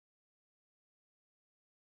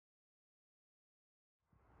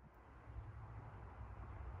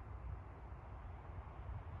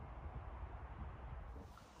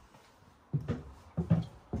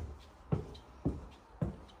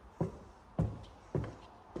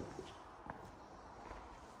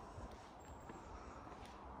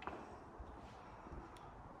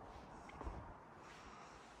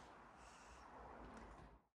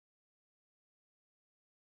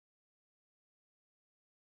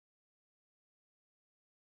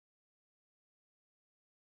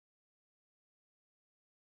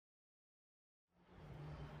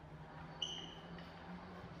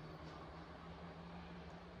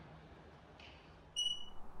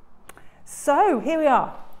So here we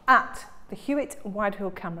are at the Hewitt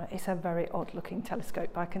wide-field camera. It's a very odd looking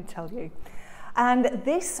telescope, I can tell you. And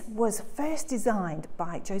this was first designed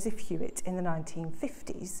by Joseph Hewitt in the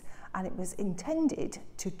 1950s, and it was intended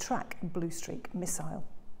to track Blue Streak missile.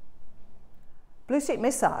 Blue Streak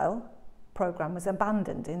missile program was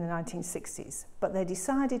abandoned in the 1960s, but they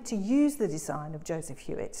decided to use the design of Joseph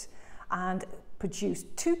Hewitt and produced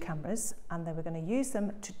two cameras, and they were going to use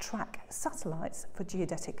them to track satellites for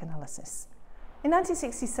geodetic analysis. In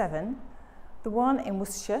 1967, the one in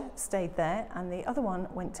Worcestershire stayed there and the other one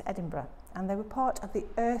went to Edinburgh, and they were part of the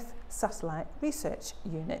Earth Satellite Research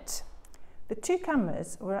Unit. The two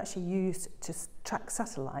cameras were actually used to track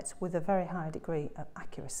satellites with a very high degree of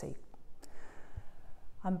accuracy.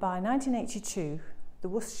 And by 1982, the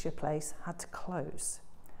Worcestershire place had to close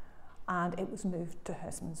and it was moved to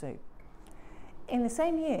Herstmonceux. In the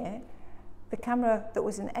same year, the camera that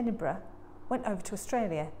was in Edinburgh went over to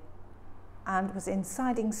Australia and was in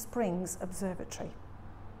Siding Springs Observatory.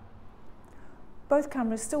 Both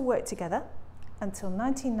cameras still worked together until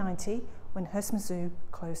 1990, when Herstmonceux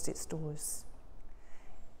closed its doors.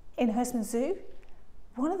 In Herstmonceux,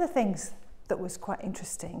 one of the things that was quite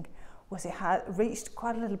interesting was it had reached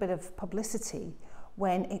quite a little bit of publicity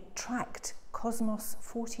when it tracked Cosmos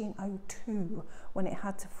 1402, when it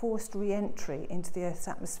had to forced re-entry into the Earth's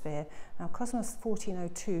atmosphere. Now, Cosmos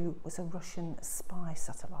 1402 was a Russian spy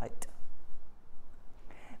satellite.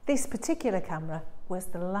 This particular camera was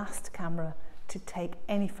the last camera to take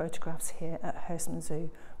any photographs here at Herstmonceux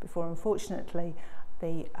before, unfortunately,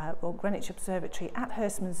 the Royal Greenwich Observatory at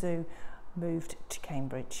Herstmonceux moved to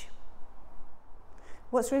Cambridge.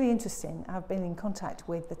 What's really interesting, I've been in contact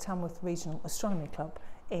with the Tamworth Regional Astronomy Club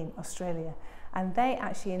in Australia, and they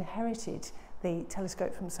actually inherited the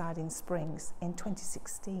telescope from Siding Springs in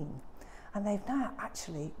 2016, and they've now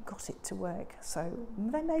actually got it to work, so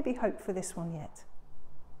there may be hope for this one yet.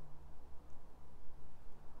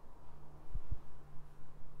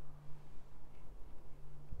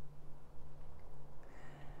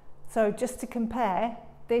 So just to compare,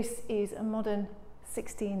 this is a modern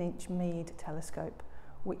 16-inch Meade telescope,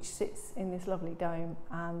 which sits in this lovely dome,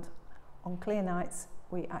 and on clear nights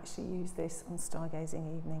we actually use this on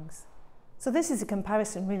stargazing evenings. So this is a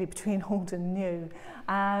comparison really between old and new,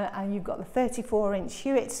 and you've got the 34-inch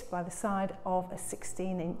Hewitt by the side of a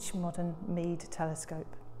 16-inch modern Meade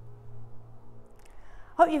telescope.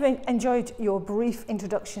 Hope you've enjoyed your brief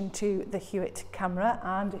introduction to the Hewitt camera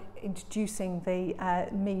and introducing the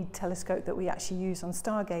Meade telescope that we actually use on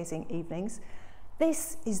stargazing evenings.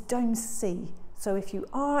 This is Dome C, so if you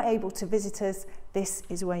are able to visit us, this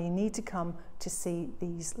is where you need to come to see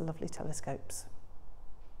these lovely telescopes.